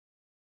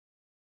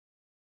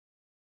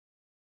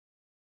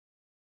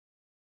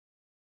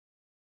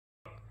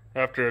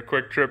after a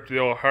quick trip to the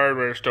old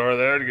hardware store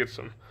there to get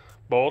some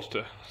bolts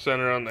to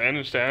center on the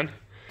engine stand.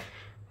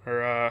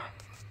 We're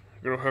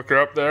gonna hook her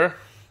up there,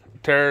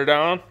 tear her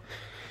down,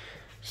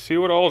 see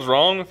what all's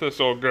wrong with this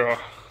old girl.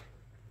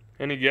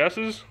 Any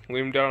guesses?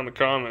 Leave them down in the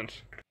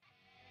comments.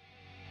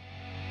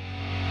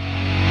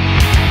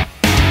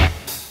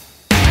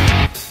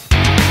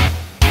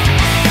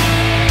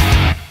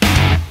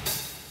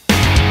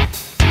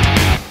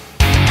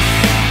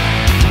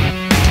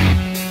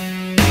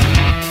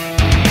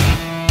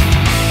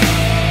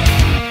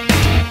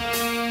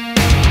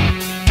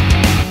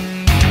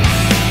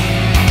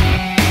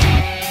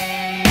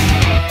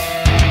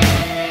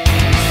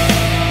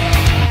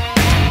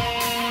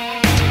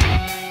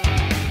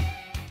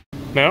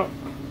 Now,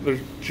 there's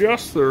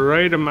just the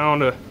right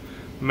amount of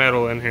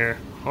metal in here.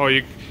 Oh,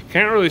 you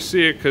can't really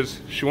see it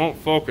because she won't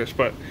focus,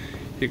 but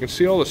you can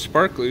see all the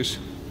sparklies.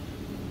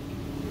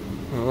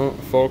 Oh,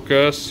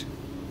 focus.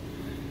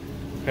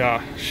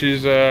 Yeah,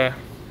 she's gonna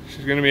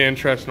be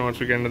interesting once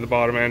we get into the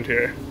bottom end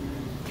here.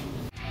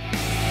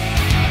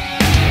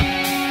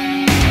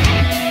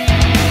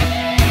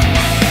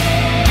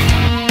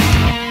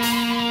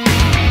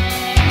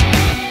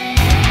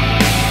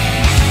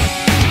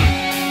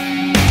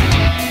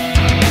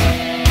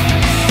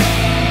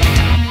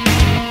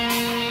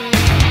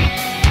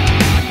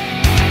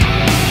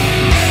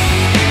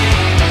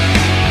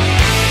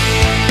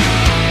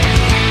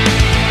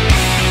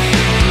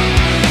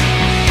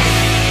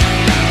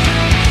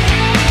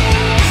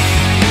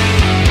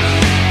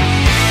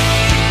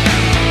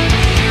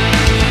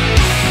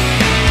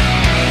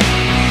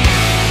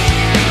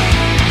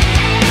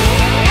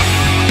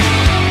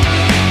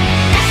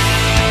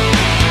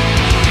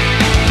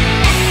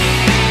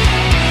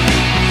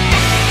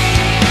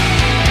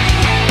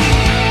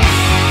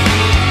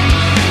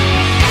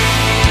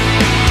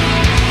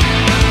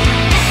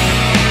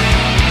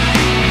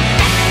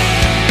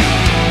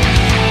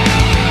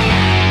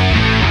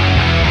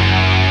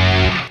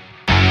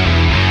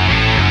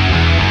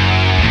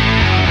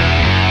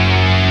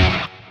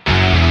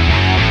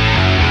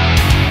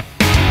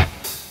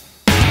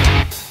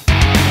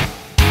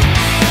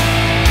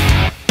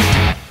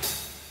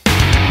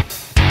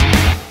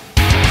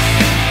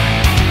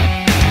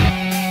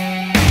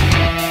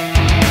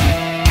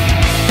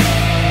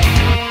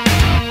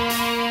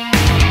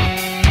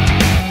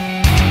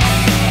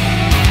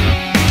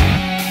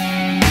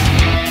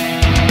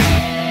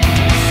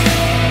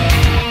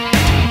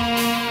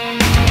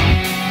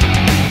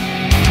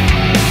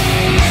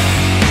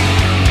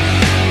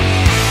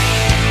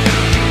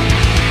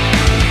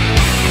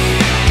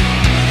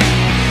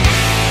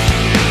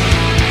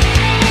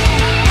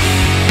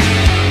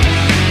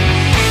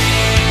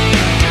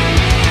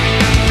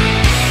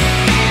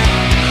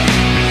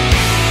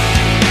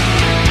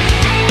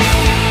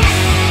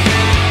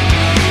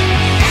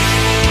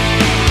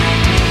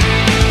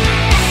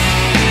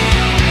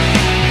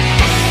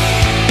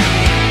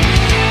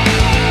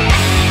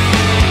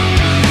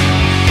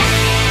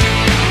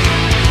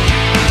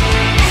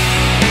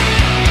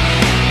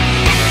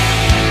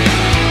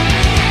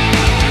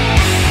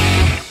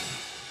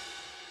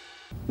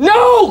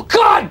 No!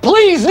 God,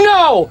 please,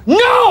 no!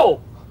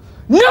 No!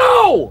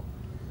 No!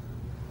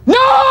 No!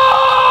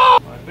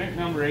 I think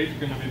number 8 is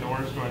going to be the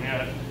worst one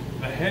yet.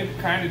 The head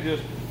kind of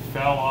just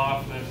fell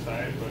off this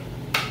side, but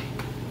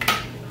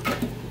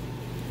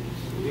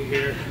see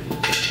here.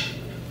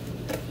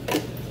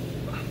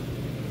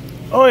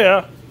 Oh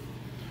yeah.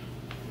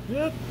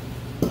 Yep.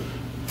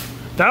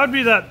 That would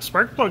be that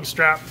spark plug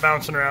strap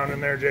bouncing around in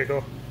there,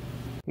 Jaco.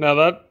 Now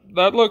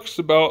that looks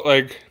about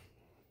like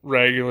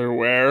regular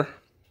wear.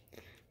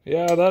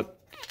 Yeah,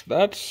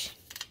 that's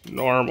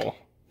normal.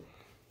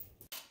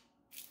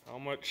 How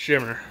much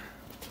shimmer?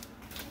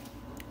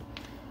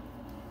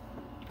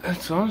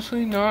 It's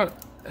honestly not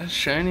as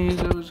shiny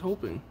as I was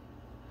hoping.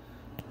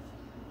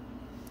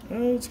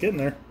 Oh, it's getting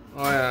there.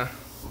 Oh yeah.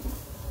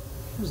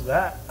 Who's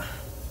that?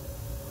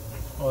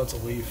 Oh, it's a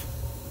leaf.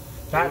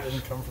 That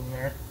didn't come from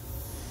there.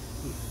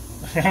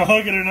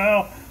 Look at her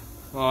now.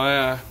 Oh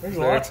yeah. There's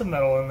lots of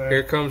metal in there.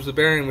 Here comes the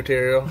bearing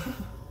material.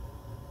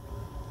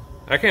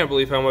 I can't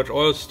believe how much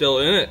oil is still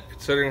in it,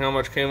 considering how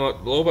much came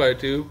out blow by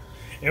tube.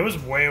 It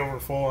was way over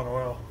full on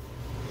oil.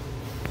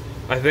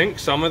 I think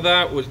some of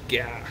that was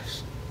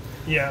gas.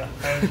 Yeah,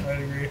 I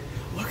agree.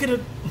 Look at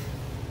it.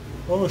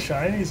 All the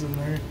shinies in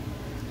there.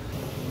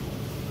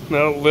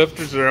 No,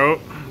 lifters are out.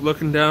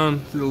 Looking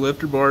down through the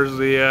lifter bars,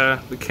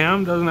 the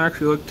cam doesn't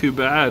actually look too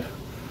bad.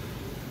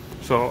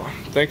 So,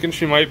 thinking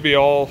she might be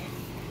all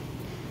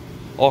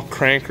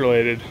crank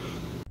related.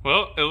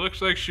 Well, it looks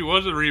like she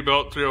was a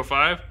rebuilt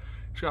 305.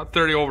 She got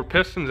 30 over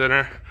pistons in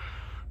her.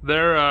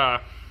 They're I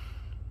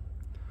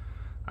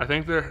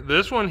think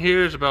this one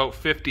here is about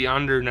 50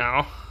 under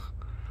now.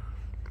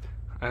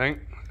 I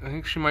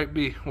think she might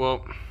be,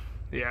 well,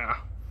 yeah.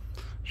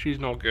 She's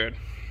no good.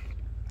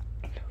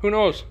 Who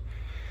knows?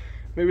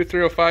 Maybe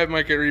 305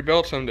 might get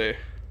rebuilt someday.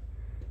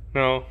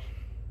 No,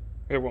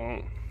 it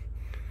won't.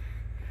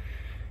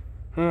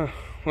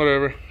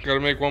 Whatever.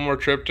 Gotta make one more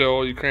trip to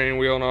old Ukrainian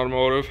Wheel and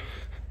Automotive.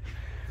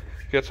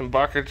 get some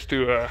buckets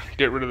to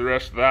get rid of the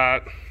rest of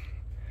that.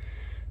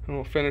 And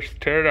we'll finish the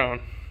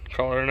teardown.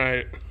 Call her a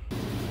night.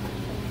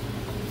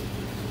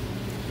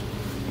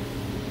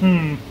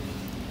 You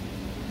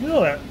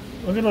know that.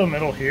 Look at the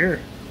metal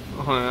here.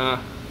 Oh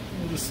yeah.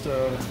 We'll just see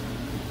if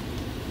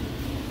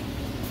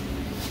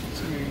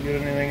we can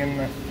get anything in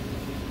there.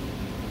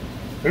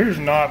 There's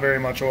not very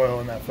much oil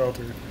in that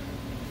filter.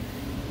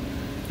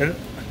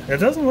 It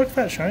doesn't look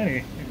that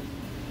shiny.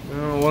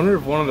 I wonder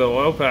if one of the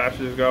oil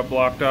patches got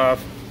blocked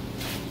off.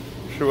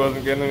 She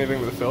wasn't getting anything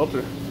with the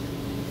filter.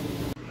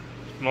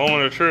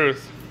 Moment of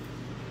truth.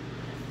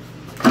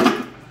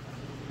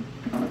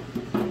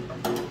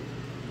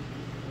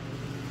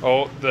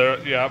 Oh,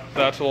 there, yeah,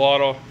 that's a lot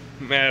of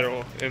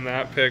metal in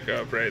that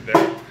pickup right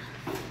there.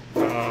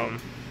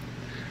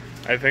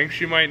 I think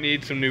she might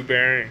need some new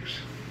bearings.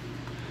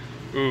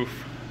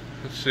 Oof.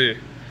 Let's see.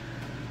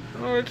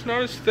 Oh, it's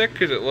not as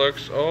thick as it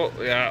looks. Oh,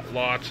 yeah,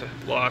 lots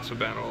of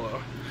metal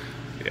though.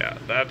 Yeah,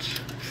 that's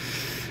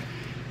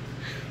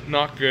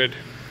not good.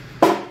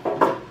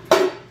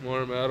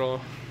 More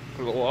metal.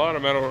 There's a lot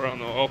of metal around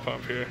the oil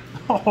pump here.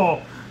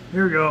 Oh,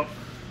 here we go.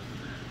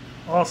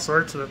 All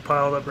sorts of it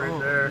piled up right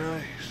there.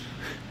 Nice.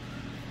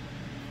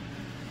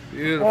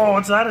 Beautiful. Oh,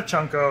 what's that a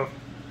chunk of?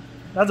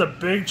 That's a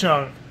big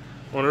chunk.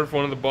 Wonder if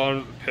one of the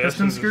bottoms of the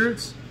Piston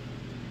skirts?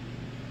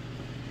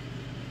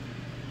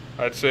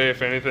 I'd say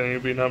if anything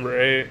it'd be number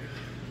 8.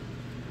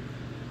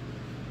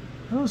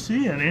 I don't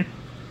see any.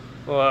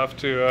 We'll have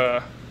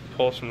to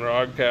pull some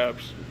rod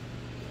caps.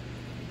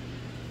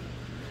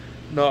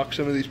 Knock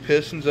some of these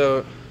pistons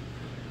out.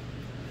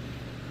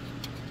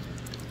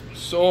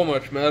 So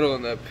much metal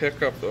in that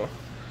pickup though.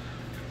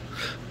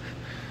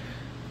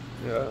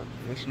 Yeah,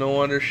 it's no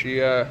wonder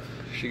she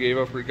gave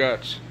up her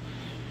guts.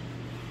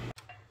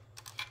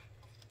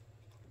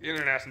 Get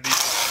her nice and deep.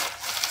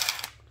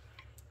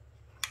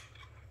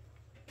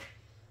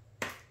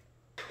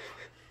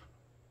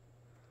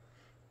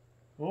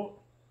 Oh,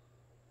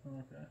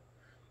 okay.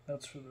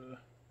 That's for the.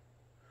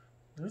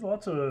 There's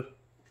lots of.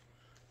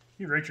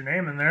 You write your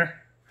name in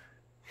there.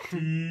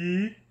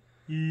 TEARDOWN.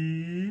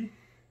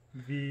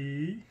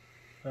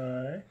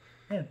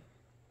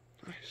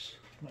 Nice.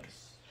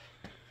 Nice.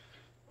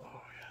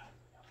 Oh yeah.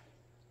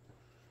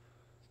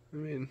 I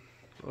mean,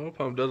 oil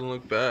pump doesn't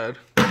look bad.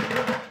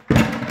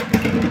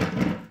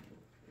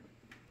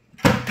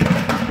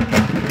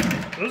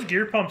 Those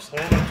gear pumps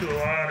hold up to a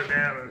lot of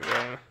damage.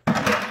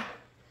 Yeah.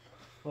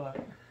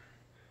 But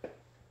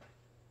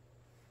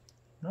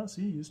not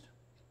seized.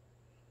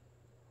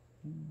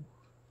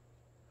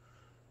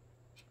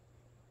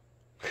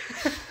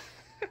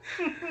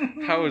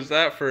 How was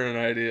that for an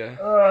idea?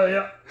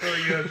 Yeah,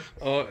 really good.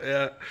 Oh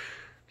yeah.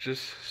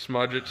 Just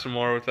smudge it some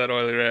more with that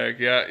oily rag.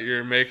 Yeah,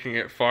 you're making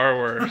it far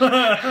worse.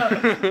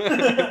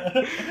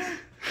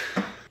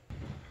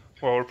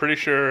 Well, we're pretty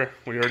sure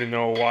we already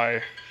know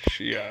why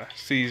she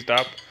seized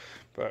up,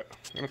 but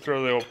I'm going to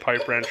throw the old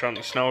pipe wrench on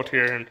the snout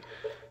here and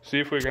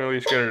see if we can at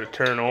least get her to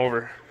turn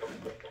over.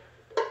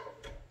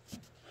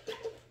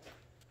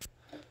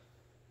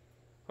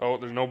 Oh,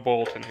 there's no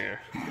bolt in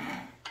here.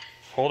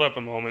 Hold up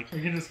a moment.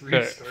 We can just Okay,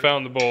 restart.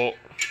 found the bolt.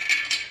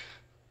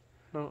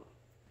 No.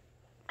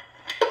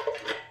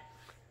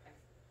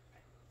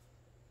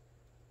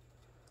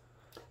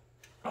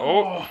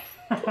 Oh,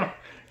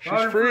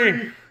 she's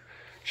free.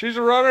 She's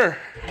a runner.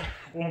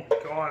 Oh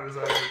God, is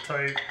that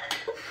tight?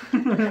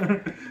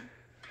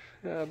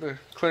 Yeah, the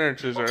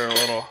clearances are a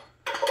little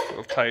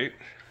tight.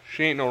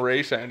 She ain't no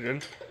race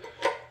engine.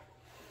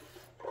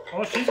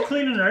 Oh, she's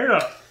cleaning right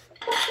up.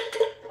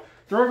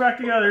 Throw her back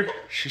together.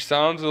 She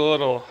sounds a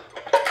little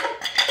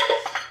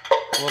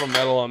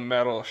metal on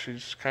metal.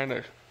 She's kind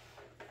of.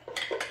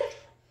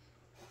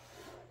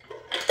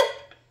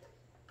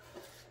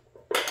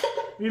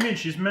 What do you mean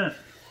she's mint?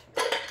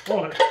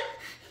 Oh,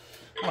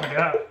 oh my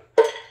God.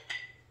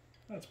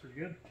 That's pretty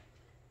good.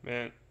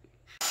 Man.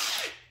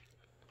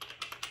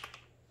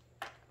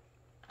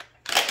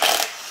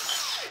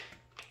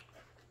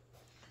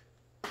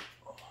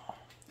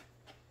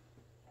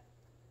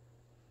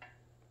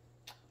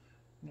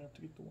 I'm gonna have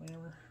to get the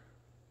whammer.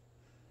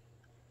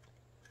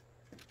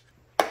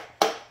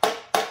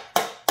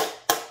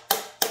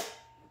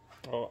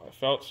 Oh, I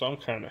felt some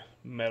kind of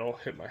metal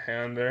hit my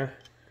hand there.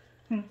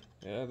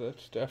 Yeah,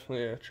 that's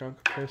definitely a chunk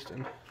of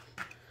piston.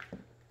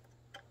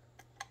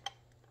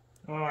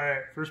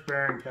 Alright, first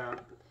bearing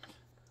cap.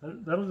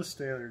 That'll just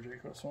stay there,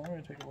 Jacob. So I'm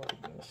going to take a look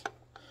at this.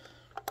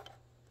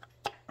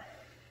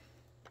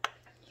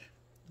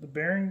 The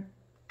bearing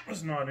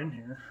was not in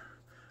here.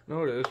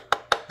 No, it is.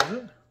 Is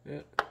it?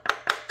 Yeah.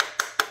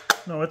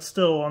 No, it's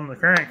still on the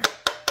crank.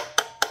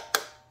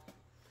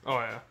 Oh,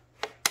 yeah.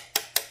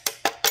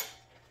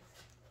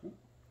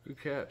 Good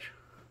catch.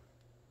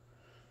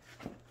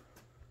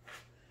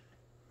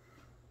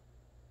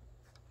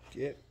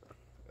 Get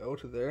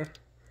out of there.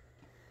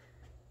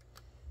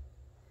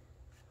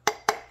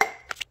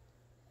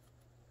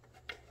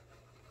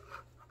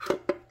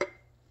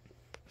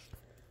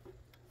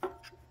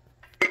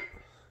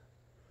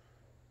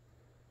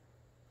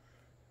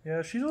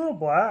 Yeah, she's a little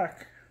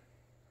black.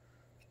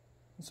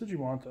 That's what you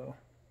want, though.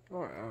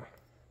 Oh yeah.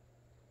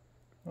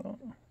 Well,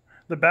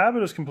 the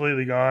Babbitt is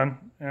completely gone,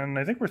 and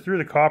I think we're through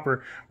the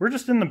copper. We're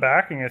just in the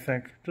backing, I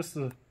think. Just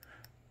the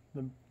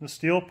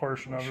steel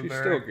portion of it. She's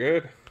still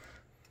good.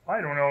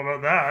 I don't know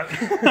about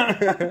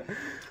that.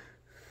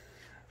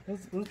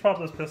 let's pop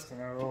this piston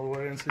out all the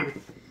way and see. Oh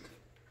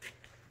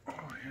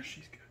yeah,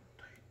 she's good.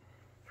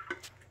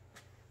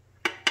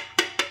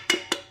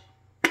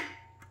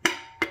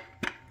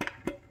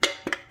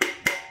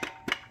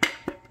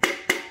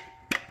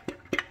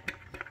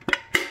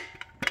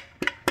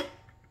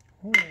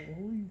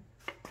 Holy.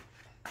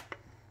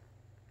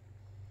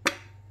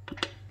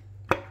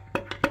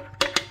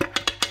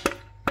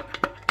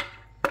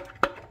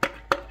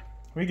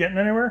 Are we getting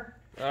anywhere?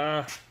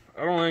 I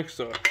don't think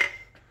so.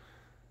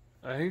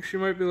 I think she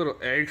might be a little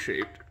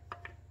egg-shaped.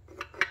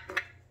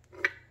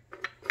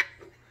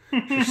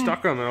 She's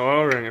stuck on the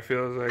oil ring, it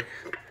feels like.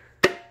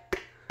 Yeah,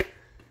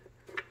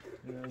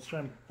 let's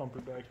try and bump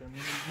it back in.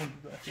 Bump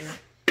it back in.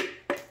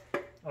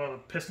 Oh, the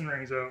piston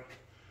ring's out.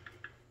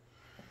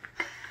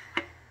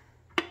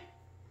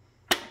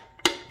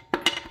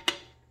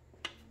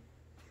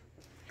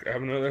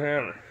 Grab another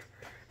hammer.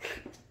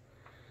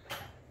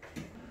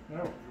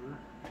 No.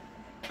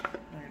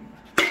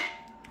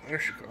 There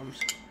she comes.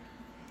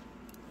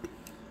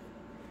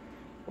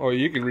 Oh,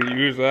 you can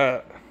reuse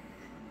that.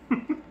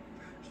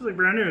 She's like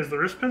brand new. Is the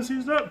wrist pin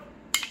seized up?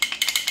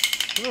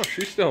 Oh,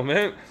 she's still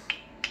mint.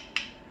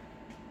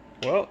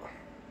 Well,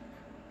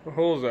 what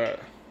hole is that?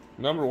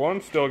 Number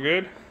 1, still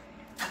good.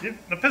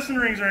 Yep, the piston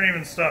rings aren't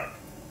even stuck.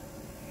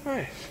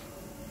 Nice.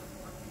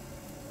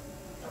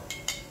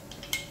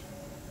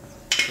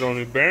 Throw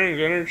new bearings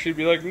in her, she'd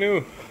be like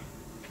new.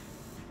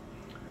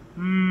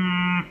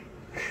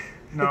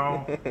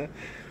 No.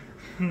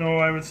 No,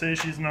 I would say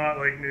she's not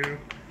like new.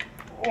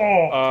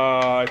 Oh!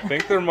 I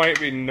think there might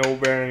be no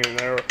bearing in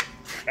there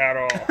at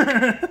all.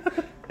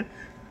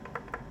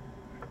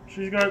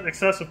 She's got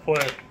excessive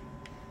play.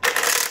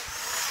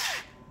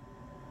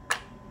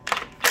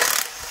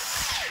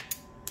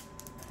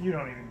 You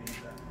don't even need that.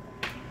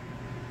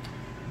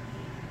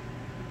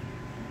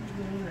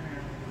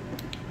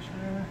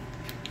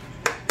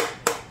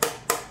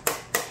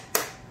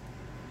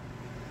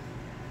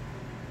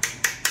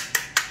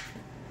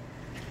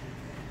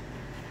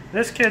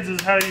 This, kids,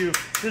 is how you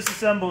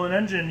disassemble an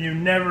engine you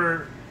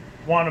never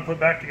want to put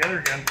back together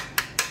again.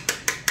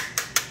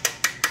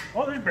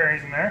 Oh, there's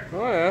bearings in there.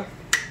 Oh yeah.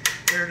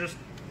 They're just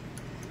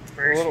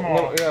very a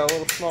small.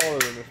 little smaller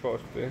than they're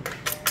supposed to be.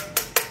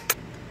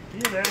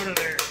 Get out of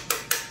there.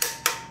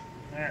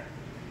 There.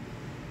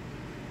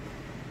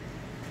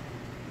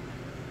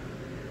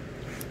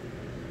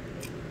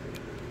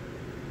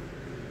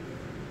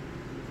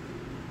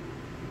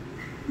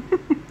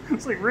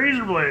 It's like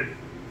razor blade.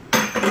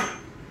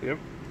 Yep.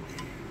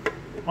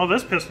 Oh,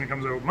 this piston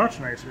comes out much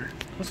nicer.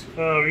 This,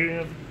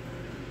 you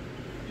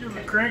have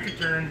a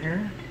crankator in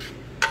here.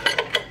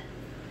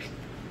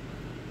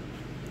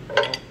 Oh,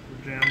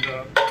 we're jammed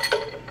up.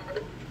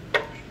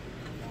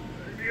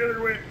 The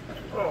other way.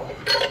 Oh.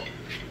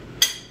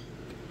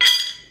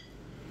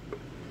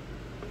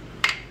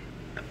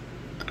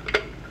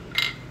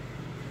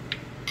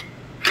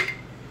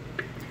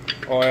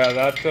 Oh yeah,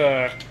 that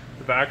the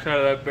backside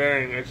of that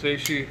bearing, I'd say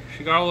she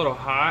got a little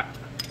hot.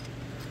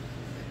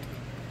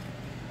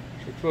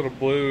 She's a little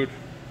blued.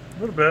 A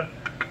little bit.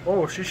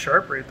 Oh, she's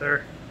sharp right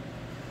there.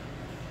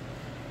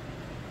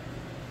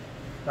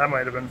 That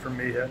might have been from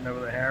me hitting it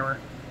with a hammer.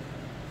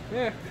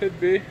 Yeah, could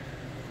be.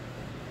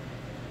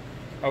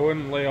 I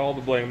wouldn't lay all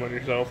the blame on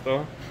yourself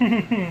though.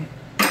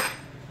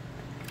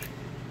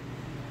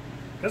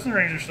 Piston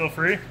rings are still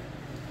free.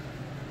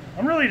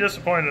 I'm really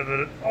disappointed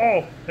that it...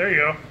 Oh, there you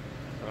go.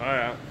 Oh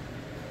yeah.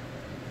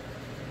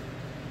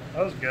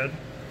 That was good.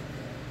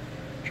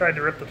 Tried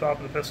to rip the top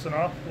of the piston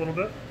off a little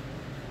bit.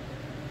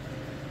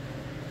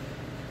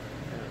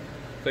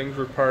 Things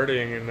were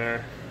partying in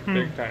there,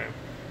 big time.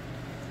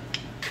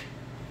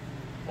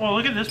 Oh,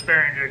 look at this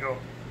bearing jiggle.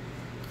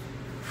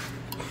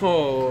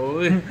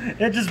 Holy.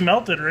 It just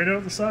melted right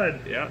out the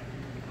side. Yeah.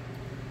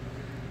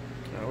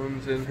 That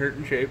one's in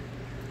hurting shape.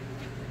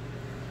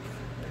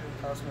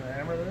 Toss me the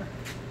hammer there.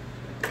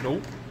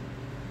 Nope.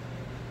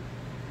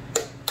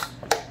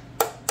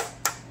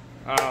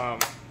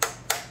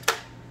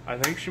 I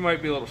think she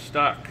might be a little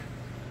stuck.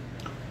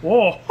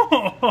 Whoa!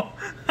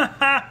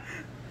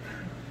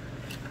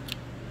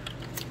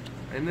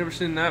 I've never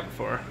seen that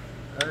before.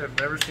 I have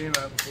never seen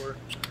that before.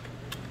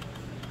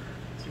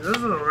 See, this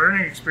is a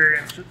learning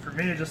experience for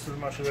me just as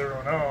much as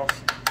everyone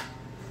else.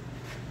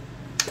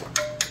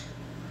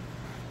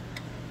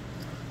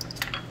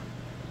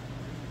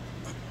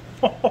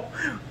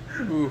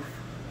 Oof.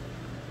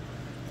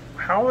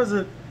 How is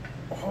it?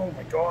 Oh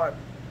my god.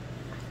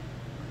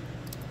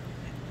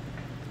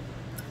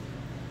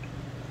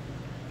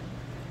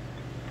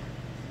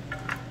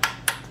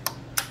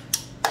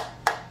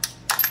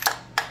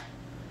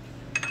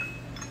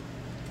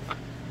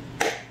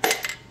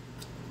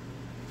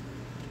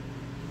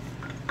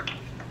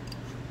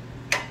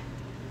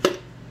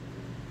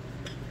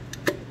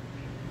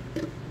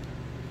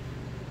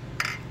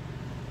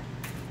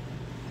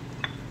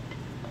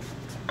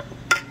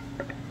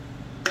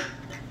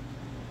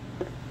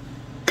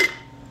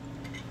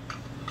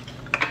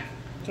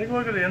 Take a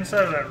look at the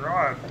inside of that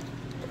rod.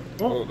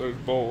 Oh, there's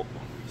bolt.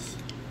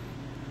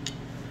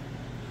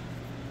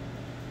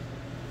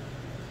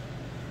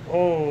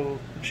 Oh,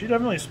 she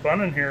definitely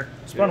spun in here.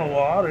 Spun a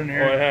lot in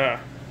here. Oh yeah.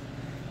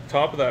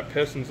 Top of that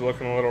piston's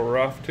looking a little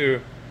rough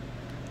too.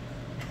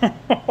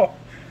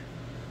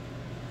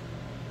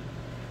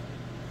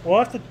 We'll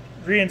have to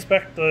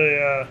re-inspect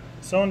the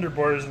cylinder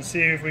bores and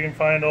see if we can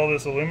find all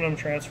this aluminum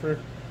transfer.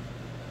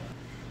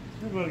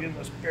 What about getting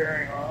this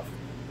bearing off?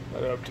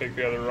 I'd have to take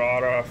the other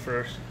rod off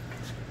first.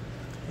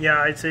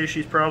 Yeah, I'd say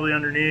she's probably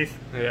underneath.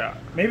 Yeah.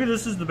 Maybe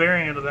this is the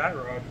bearing into that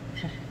rod.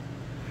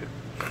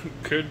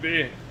 Could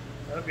be.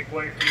 That'd be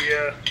quite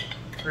the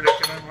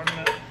predicament,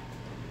 wouldn't it?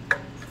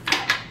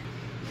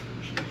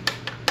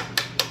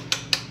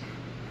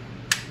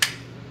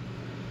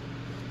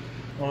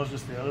 Oh, it's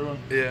just the other one?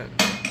 Yeah.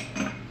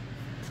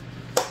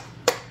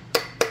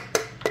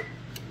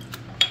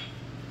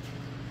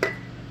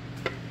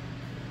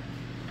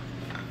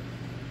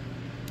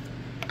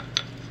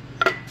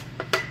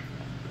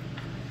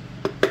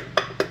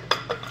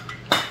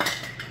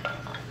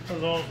 That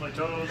was almost my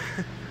toes.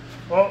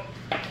 Oh.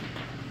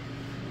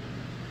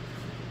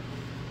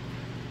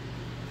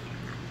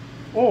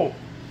 Oh.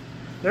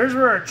 There's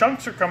where our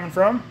chunks are coming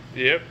from.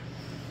 Yep.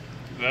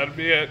 That'd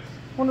be it.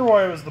 Wonder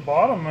why it was the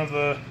bottom of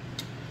the...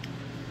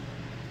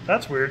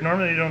 That's weird.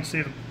 Normally you don't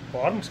see the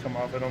bottoms come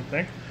off, I don't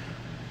think.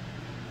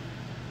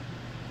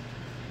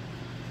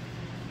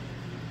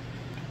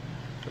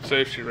 I'd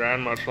say if she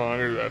ran much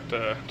longer,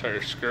 that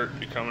entire skirt would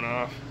be coming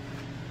off.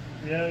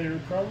 Yeah, you're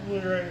probably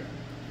right.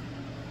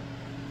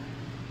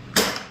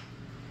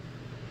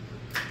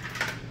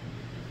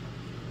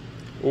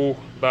 Oh,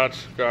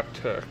 that's got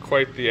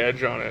quite the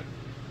edge on it.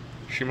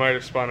 She might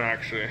have spun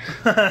actually.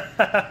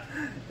 Oh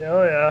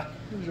yeah.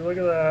 Would you look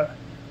at that?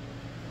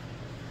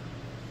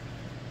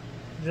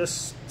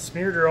 Just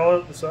smeared her all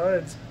out the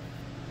sides.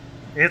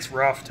 It's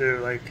rough too.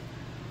 Like,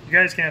 you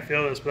guys can't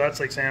feel this, but that's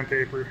like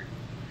sandpaper.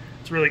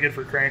 It's really good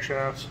for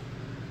crankshafts.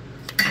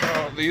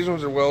 Oh, these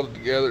ones are welded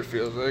together,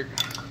 feels like.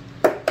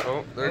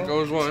 Oh, there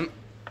goes one.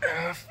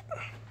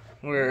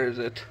 Where is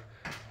it?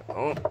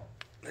 Oh,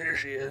 there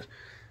she is.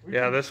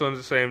 Yeah, this one's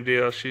the same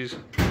deal. She's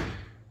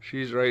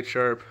right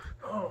sharp.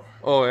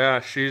 Oh yeah,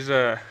 she's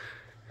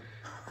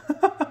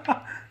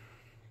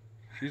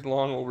she's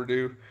long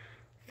overdue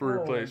for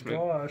replacement.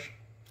 Oh my gosh.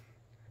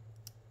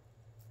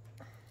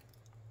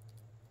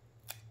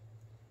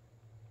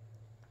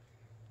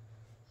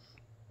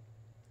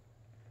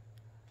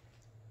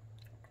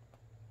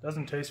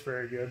 Doesn't taste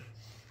very good.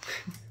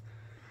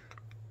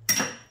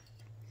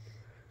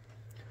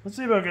 Let's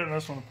see about getting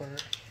this one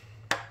apart.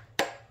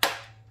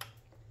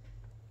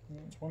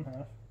 It's one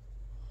half.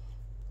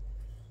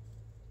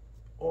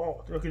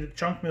 Oh, look at the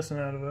chunk missing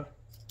out of it.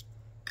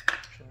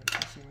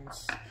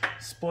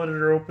 Split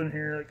it open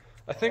here. Like,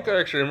 I think I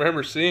actually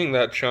remember seeing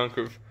that chunk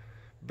of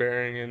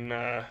bearing in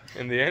the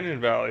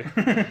engine valley.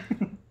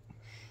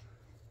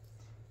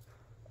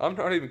 I'm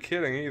not even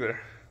kidding either.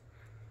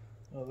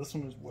 Oh, this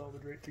one was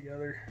welded right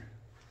together.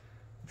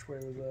 Which way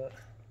was that?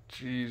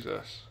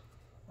 Jesus.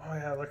 Oh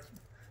yeah, look.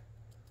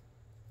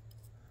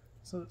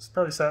 So it's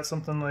probably sat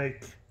something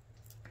like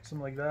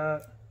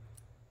that.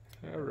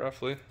 Yeah,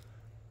 roughly.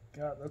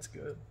 God, that's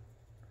good.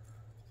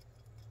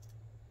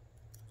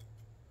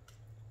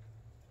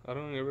 I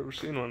don't think I've ever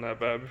seen one that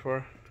bad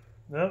before.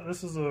 No,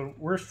 this is the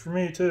worst for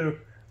me too.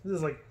 This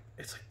is like,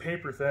 it's like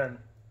paper thin.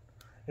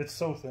 It's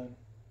so thin.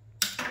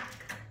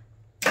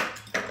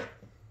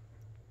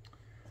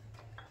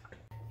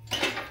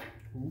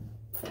 Ooh.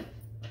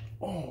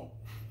 Oh.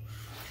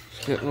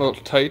 It's getting a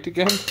little tight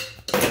again.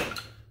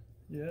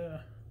 Yeah.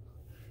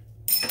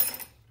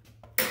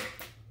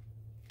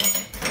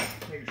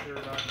 Make sure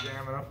we're not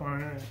jamming up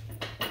on it.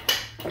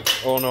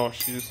 Oh no,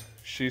 she's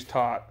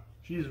taut.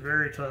 She's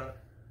very tight.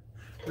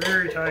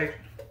 Very tight.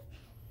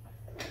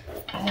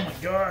 Oh my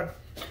god.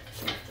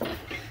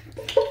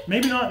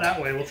 Maybe not that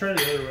way. We'll try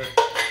the other way.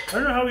 I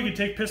don't know how we could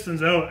take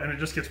pistons out and it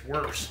just gets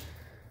worse.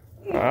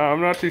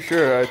 I'm not too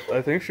sure.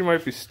 I think she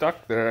might be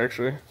stuck there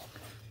actually.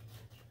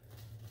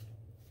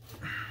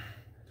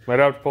 Might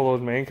have to pull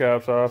those main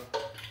caps off.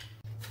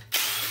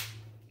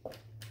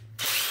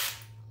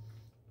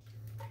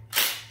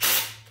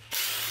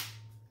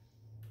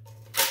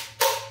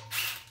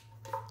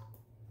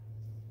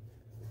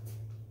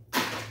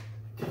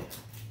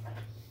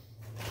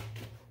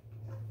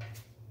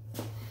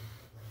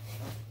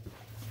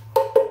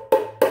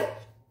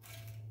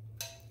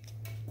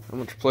 How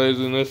much play is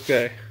in this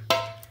guy?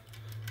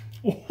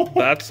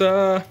 That's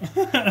a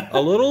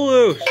little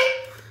loose.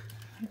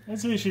 I'd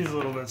say she's a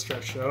little bit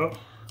stretched out.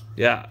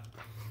 Yeah.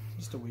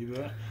 Just a wee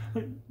bit.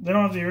 They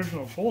don't have the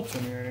original bolts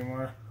in here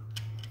anymore.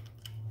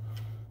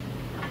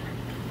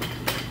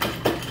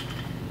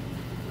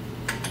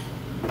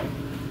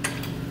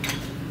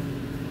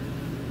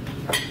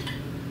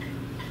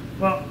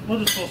 Well, we'll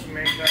just pull some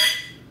main caps.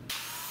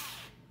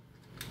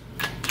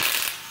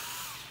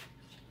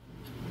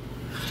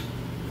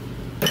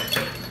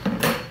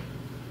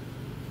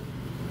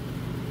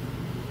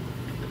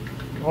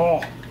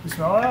 Oh, you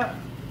smell that?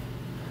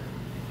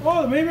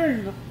 Oh, the main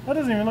bearing, that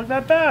doesn't even look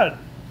that bad.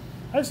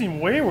 I've seen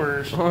way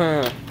worse. Oh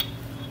yeah.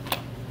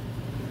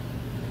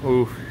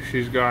 Ooh,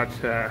 she's got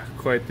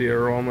quite the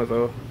aroma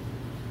though.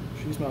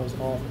 She smells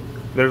awful.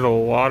 There's a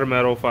lot of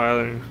metal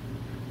filing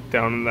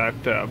down in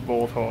that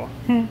bolt hole.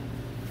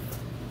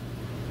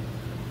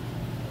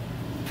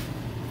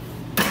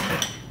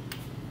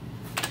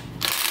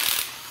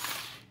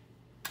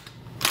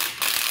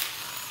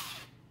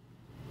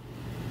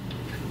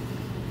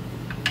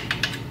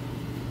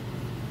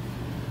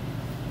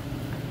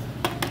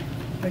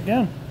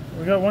 Again,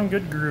 we got one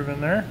good groove in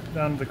there,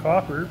 down to the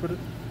copper, but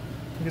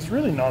it's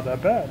really not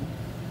that bad.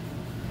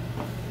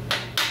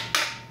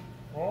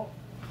 Well,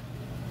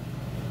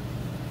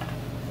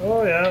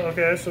 oh yeah,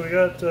 okay, so we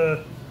got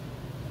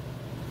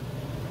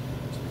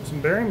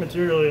some bearing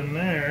material in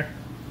there.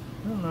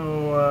 I don't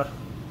know,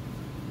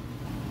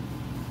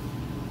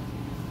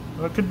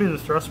 well, it could be the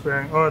thrust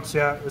bearing. Oh, it's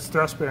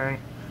thrust bearing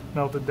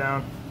melted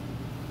down.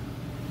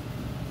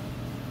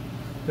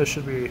 This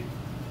should be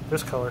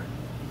this color.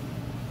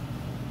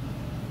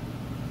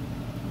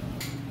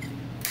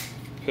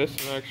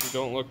 Piston actually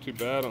don't look too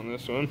bad on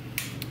this one.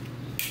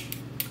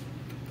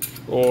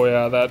 Oh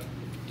yeah, that,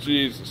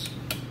 Jesus.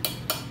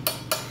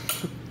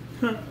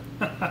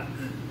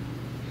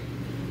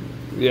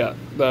 Yeah,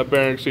 that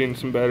bearing's seen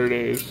some better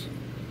days.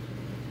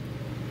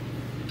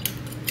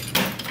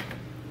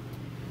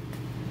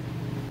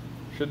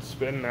 Should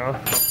spin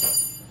now.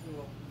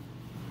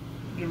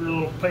 Give her a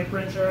little pipe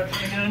wrench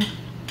action again.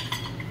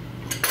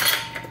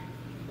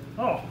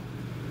 Oh,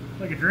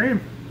 like a dream.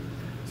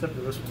 Except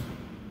for this one.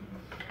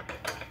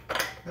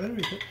 Should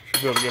be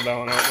able to get that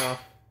one out now.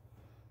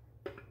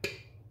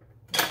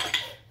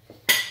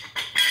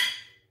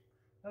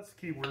 That's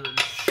the key word.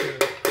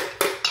 Shit.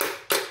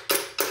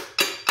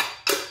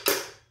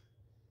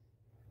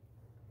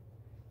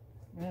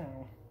 Yeah.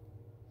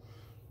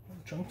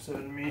 Chunks out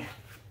of me.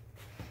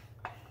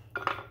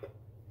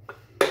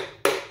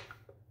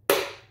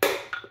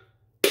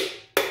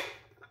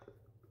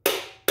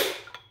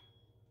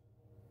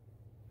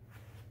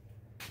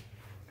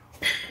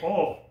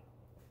 Oh.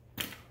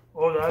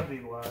 Oh, that'd be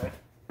why.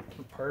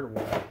 Or part of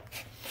why.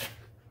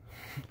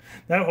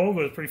 That hole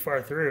goes pretty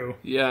far through.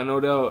 Yeah, no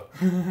doubt.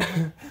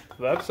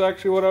 That's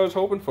actually what I was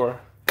hoping for.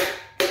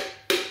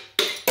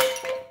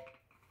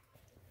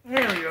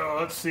 There we go,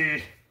 let's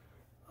see.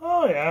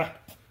 Oh yeah.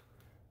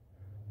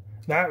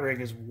 That rig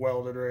is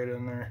welded right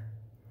in there.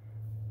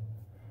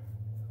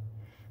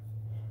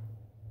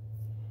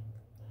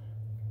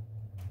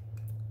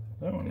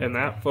 That one. And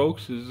that,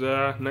 folks, is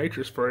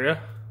nitrous for you.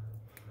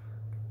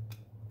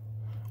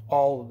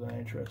 All of the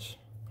nitrous.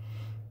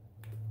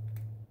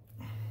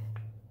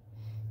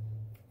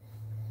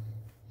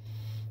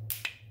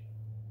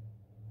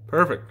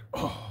 Perfect.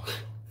 Oh,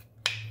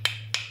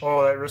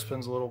 that wrist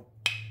pin's a little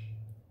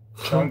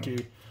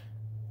chunky.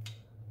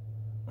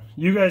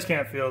 You guys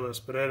can't feel this,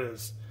 but it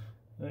is.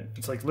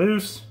 It's like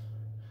loose,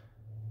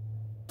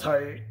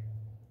 tight,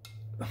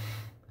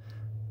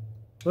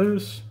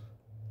 loose,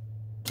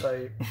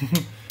 tight.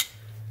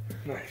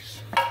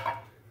 Nice.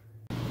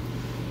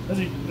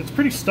 It's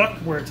pretty stuck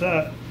where it's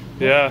at.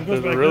 Yeah, It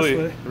goes there's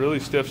a back really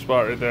stiff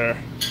spot right there.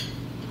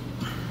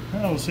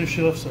 Oh, we'll see if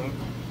she lifts up.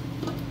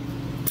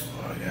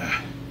 Oh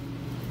yeah.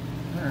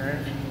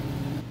 Alright.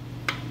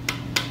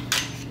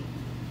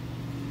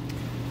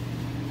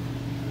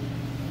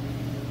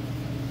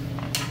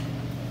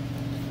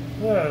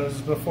 Yeah, this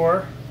is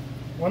before.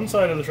 One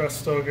side of the truss is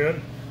still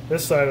good.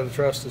 This side of the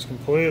truss is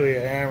completely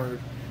hammered.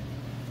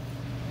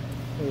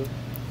 With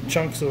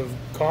chunks of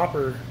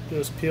copper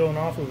just peeling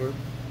off of it.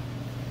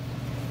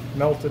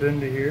 Melted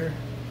into here.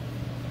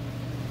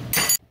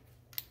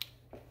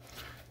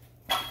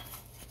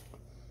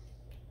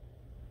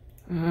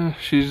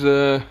 She's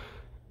the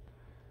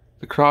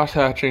cross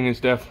hatching is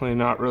definitely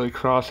not really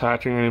cross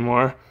hatching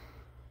anymore.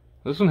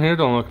 This one here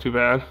don't look too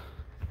bad.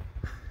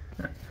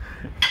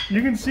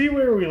 You can see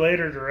where we laid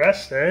her to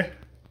rest, eh?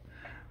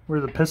 Where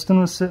the piston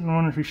was sitting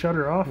when we shut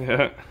her off.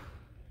 Yeah.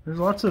 There's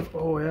lots of,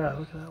 oh yeah,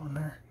 look at that one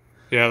there.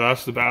 Yeah,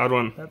 that's the bad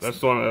one. That's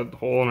the one that had the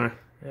hole in her.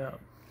 Yeah.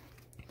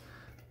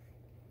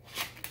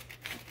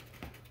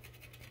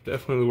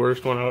 Definitely the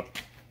worst one out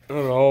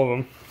of all of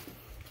them.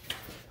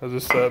 How's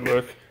this side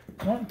look?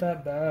 Not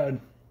that bad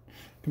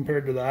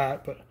compared to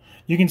that, but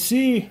you can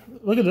see,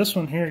 look at this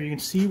one here, you can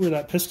see where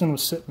that piston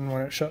was sitting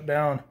when it shut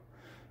down.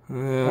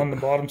 Yeah. On the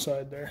bottom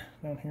side there,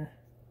 down here.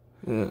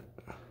 Yeah.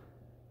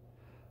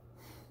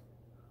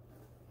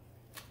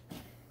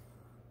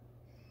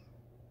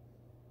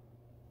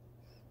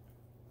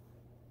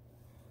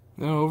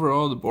 No,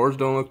 overall the boards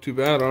don't look too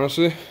bad,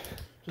 honestly.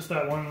 Just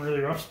that one really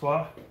rough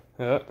spot.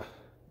 Yeah.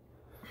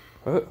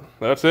 But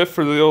that's it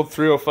for the old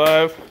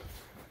 305.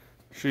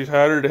 She's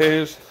had her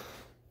days.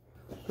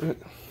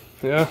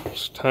 Yeah,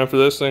 it's time for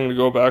this thing to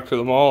go back to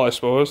the mall, I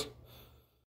suppose.